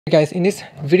Hey guys, in this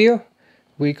video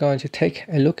we're going to take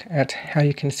a look at how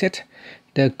you can set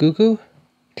the Google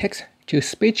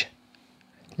text-to-speech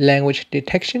language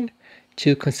detection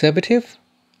to conservative,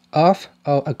 off,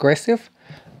 or aggressive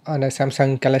on the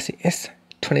Samsung Galaxy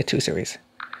S22 series.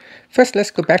 First,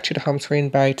 let's go back to the home screen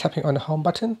by tapping on the home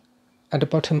button at the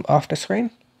bottom of the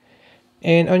screen.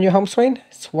 And on your home screen,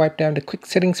 swipe down the quick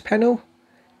settings panel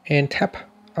and tap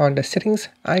on the settings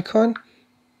icon.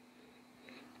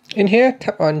 In here,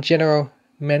 tap on General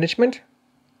Management.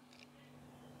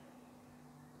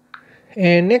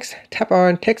 And next, tap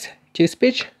on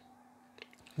Text-to-Speech.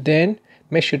 Then,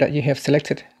 make sure that you have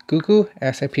selected Google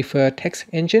as a preferred text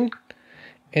engine.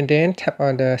 And then tap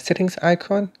on the settings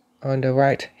icon on the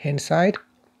right hand side.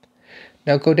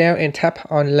 Now go down and tap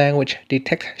on Language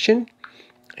Detection.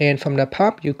 And from the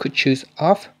pop, you could choose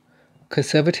Off,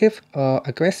 Conservative, or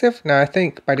Aggressive. Now I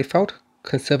think by default,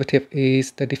 Conservative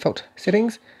is the default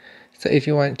settings. So if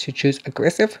you want to choose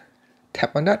Aggressive,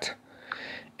 tap on that.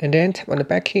 And then tap on the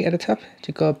back key at the top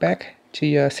to go back to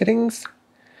your settings.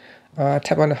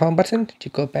 Tap on the home button to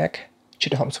go back to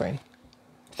the home screen.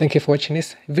 Thank you for watching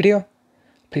this video.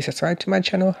 Please subscribe to my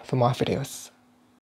channel for more videos.